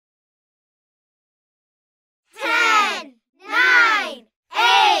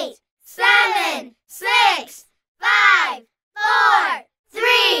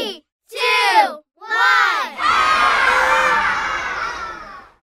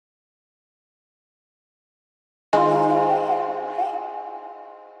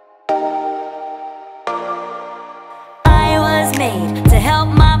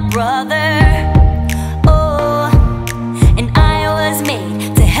brother. Oh, and I was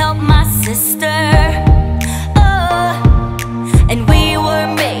made to help my sister. Oh, and we were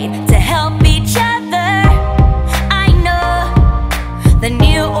made to help each other. I know, the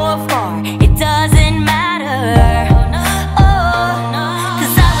near or far, it doesn't matter. Oh,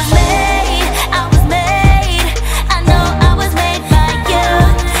 'cause I was made, I know I was made by you.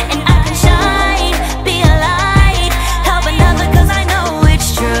 And I can shine, be a light, help another 'cause I know it's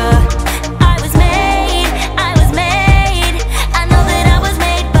true. I was made, I know that I was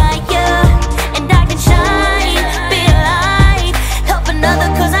made by you. And I can shine, be a light, help another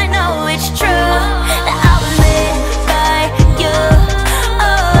 'cause I know it's true. That I was made by you.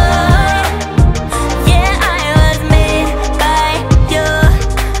 Oh, yeah, I was made by you.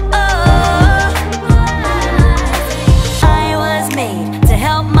 Oh, I was made to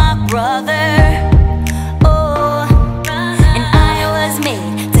help my brother. Oh, and I was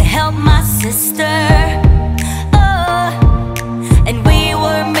made to help my sister. Oh, and we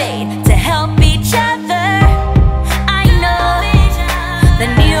were made to help each other. I know, the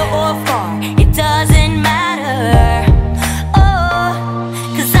near or far, it doesn't matter. Oh,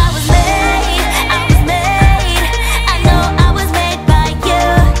 'cause I was made, I know I was made by you.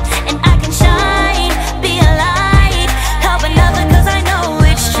 And I can shine, be a light, help another 'cause I know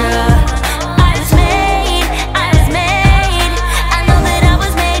it's true. I was made, I know that I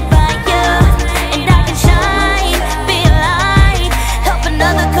was made by you. And I can shine, be a light, help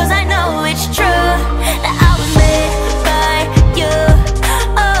another 'cause I know it's true. That I was made by you.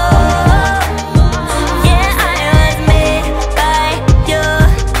 Oh, yeah, I was made by you.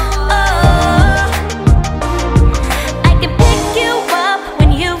 Oh, I can pick you up when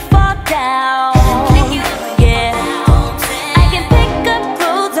you fall down. Yeah, I can pick up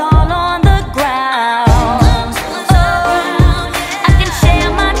clothes all on the ground. Oh, I can share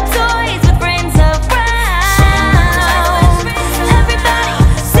my toys with friends around. Everybody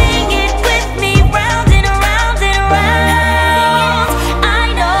sing it with me, round and around and around. I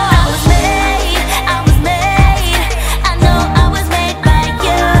know I was made, I know I was made by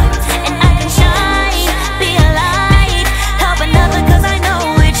you. And I can shine, be a light, help another 'cause I know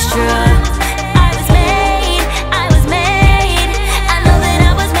it's true. I was made, I know that I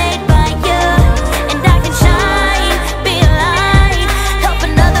was made by you. And I can shine, be a light, help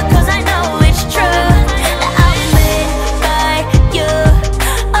another 'cause I know it's true. That I was made by you.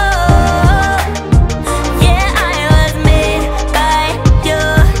 Oh, yeah, I was made by you.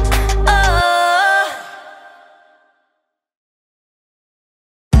 Oh.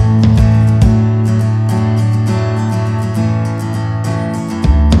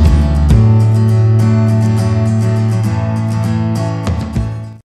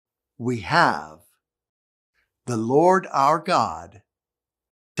 We have the Lord our God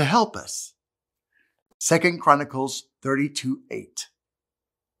to help us. 2 Chronicles 32:8.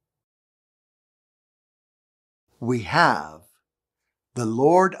 We have the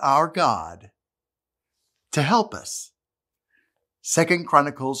Lord our God to help us. 2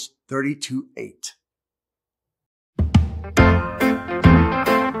 Chronicles 32:8.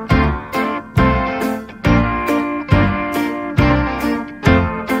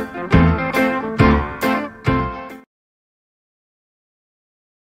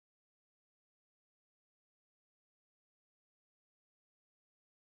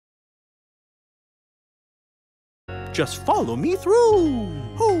 Just follow me through.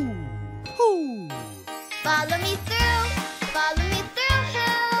 Hoo, hoo. Follow me through, follow me through,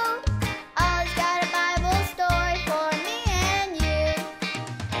 who? Ollie's got a Bible story for me and you.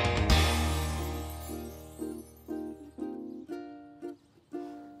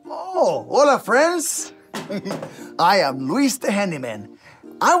 Oh, hola, friends. I am Luis the Handyman.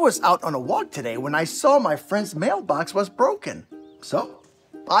 I was out on a walk today when I saw my friend's mailbox was broken. So,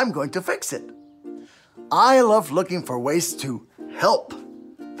 I'm going to fix it. I love looking for ways to help.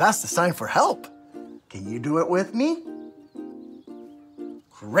 That's the sign for help. Can you do it with me?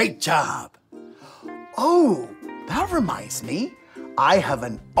 Great job. Oh, that reminds me. I have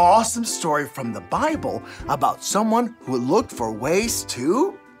an awesome story from the Bible about someone who looked for ways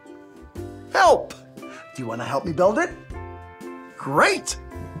to help. Do you want to help me build it? Great.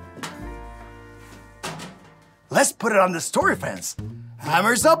 Let's put it on the story fence.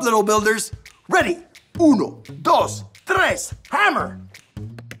 Hammers up, little builders. Ready? Uno, dos, tres, hammer.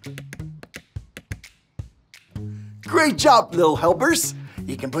 Great job, little helpers.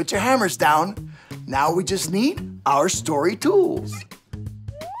 You can put your hammers down. Now we just need our story tools.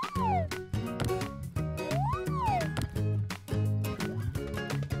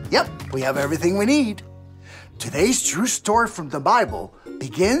 Yep, we have everything we need. Today's true story from the Bible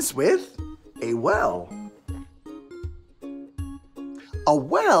begins with a well. A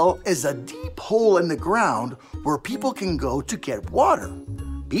well is a deep hole in the ground where people can go to get water.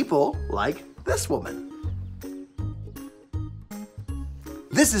 People like this woman.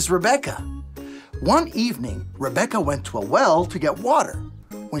 This is Rebecca. One evening, Rebecca went to a well to get water.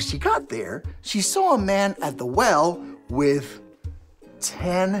 When she got there, she saw a man at the well with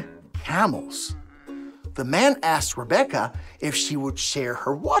 10 camels. The man asked Rebecca if she would share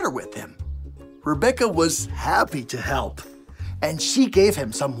her water with him. Rebecca was happy to help, and she gave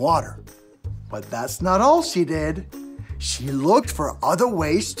him some water. But that's not all she did. She looked for other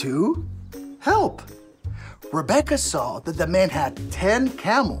ways to help. Rebecca saw that the man had 10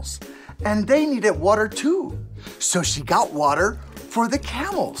 camels, and they needed water too. So she got water for the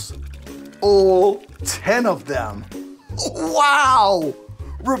camels. All 10 of them. Wow!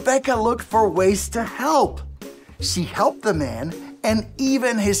 Rebecca looked for ways to help. She helped the man and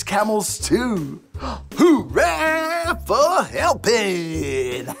even his camels too. Hooray for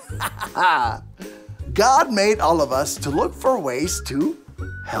helping! God made all of us to look for ways to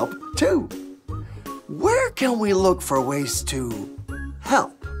help too. Where can we look for ways to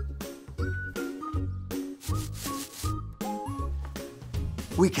help?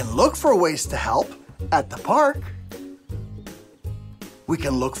 We can look for ways to help at the park. We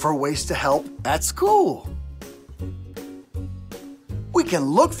can look for ways to help at school. We can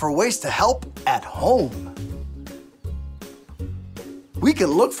look for ways to help at home. We can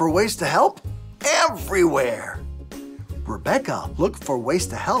look for ways to help everywhere. Rebecca looked for ways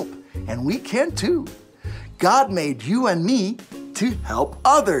to help, and we can too. God made you and me to help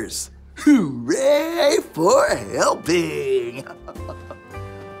others. Hooray for helping!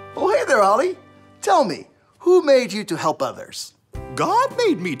 Oh, hey there, Ollie. Tell me, who made you to help others? God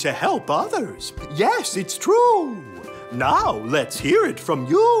made me to help others. Yes, it's true. Now let's hear it from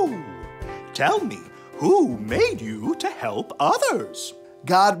you. Tell me, who made you to help others?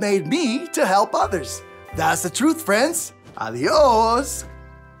 God made me to help others. That's the truth, friends. Adios.